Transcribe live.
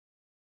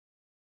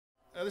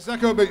This is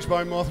Echo Beach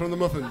by Martha and the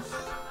Muffins.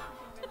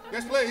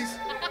 Yes, please.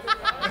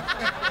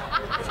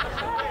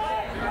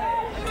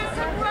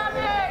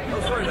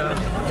 Oh, sorry, Dad.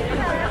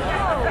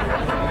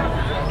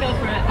 Go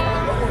for it.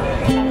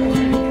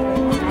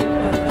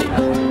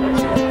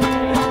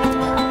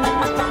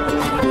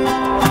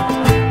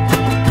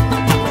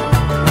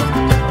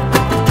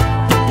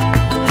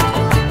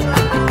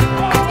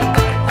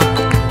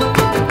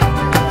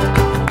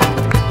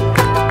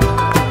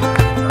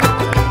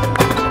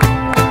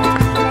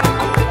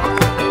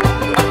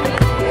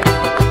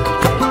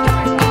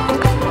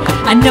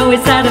 I know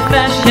it's out of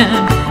fashion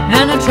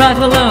and a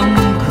trifle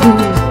uncool,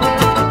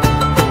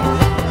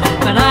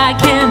 but I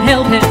can't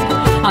help it,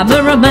 I'm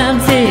a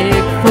romantic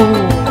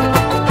fool.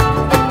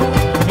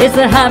 It's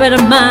a habit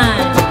of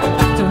mine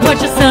to watch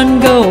the sun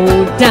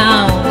go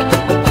down.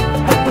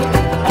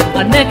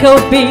 On Echo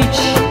Beach,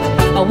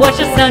 I watch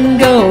the sun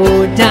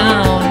go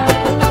down.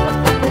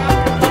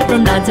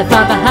 From 9 to 5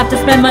 I have to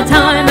spend my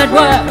time at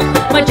work.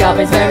 My job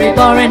is very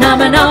boring,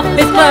 I'm an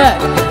office clerk.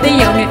 The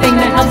only thing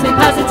that helps me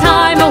pass the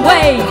time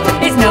away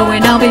is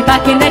knowing I'll be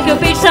back in Echo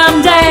Beach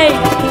someday.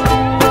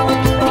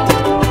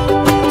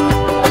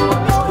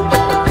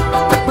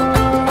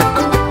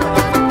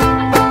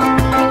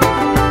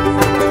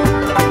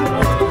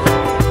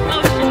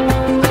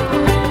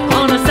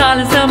 On a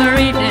silent summer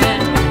evening,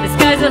 the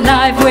sky's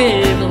alive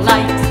with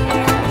light.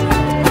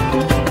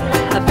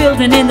 A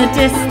building in the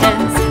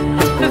distance,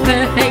 a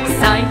perfect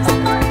sight.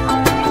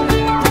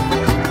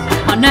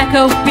 On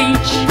Echo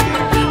Beach,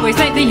 waves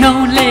make the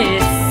only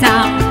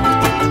sound.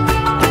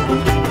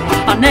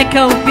 On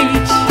Echo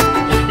Beach,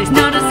 there's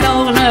not a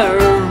soul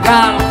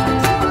around.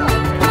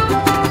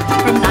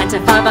 From 9 to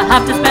 5 I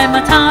have to spend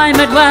my time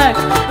at work.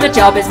 The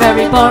job is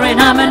very boring,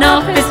 I'm an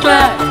office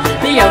clerk.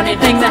 The only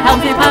thing that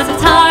helps me pass the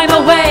time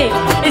away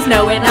is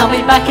knowing I'll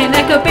be back in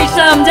Echo Beach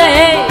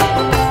someday.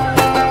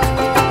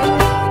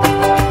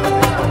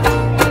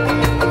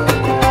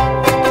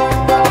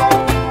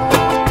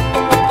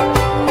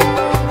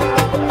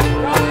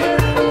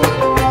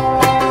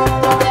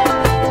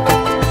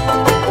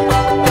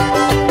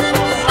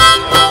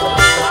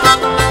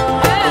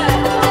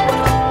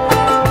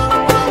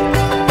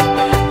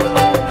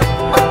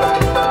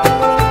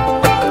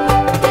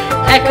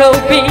 Echo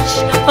Beach,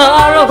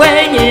 far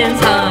away in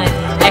time.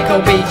 Echo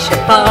Beach,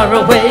 far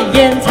away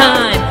in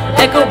time.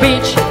 Echo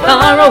Beach,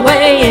 far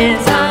away in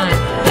time.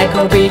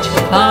 Echo Beach,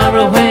 far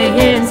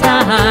away in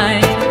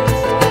time.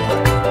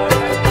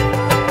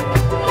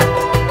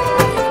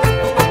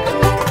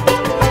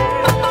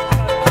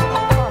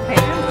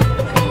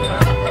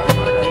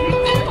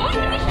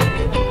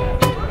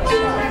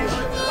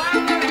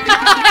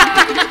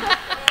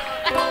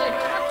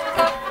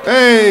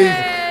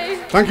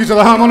 Hey! Thank you to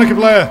the harmonica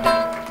player.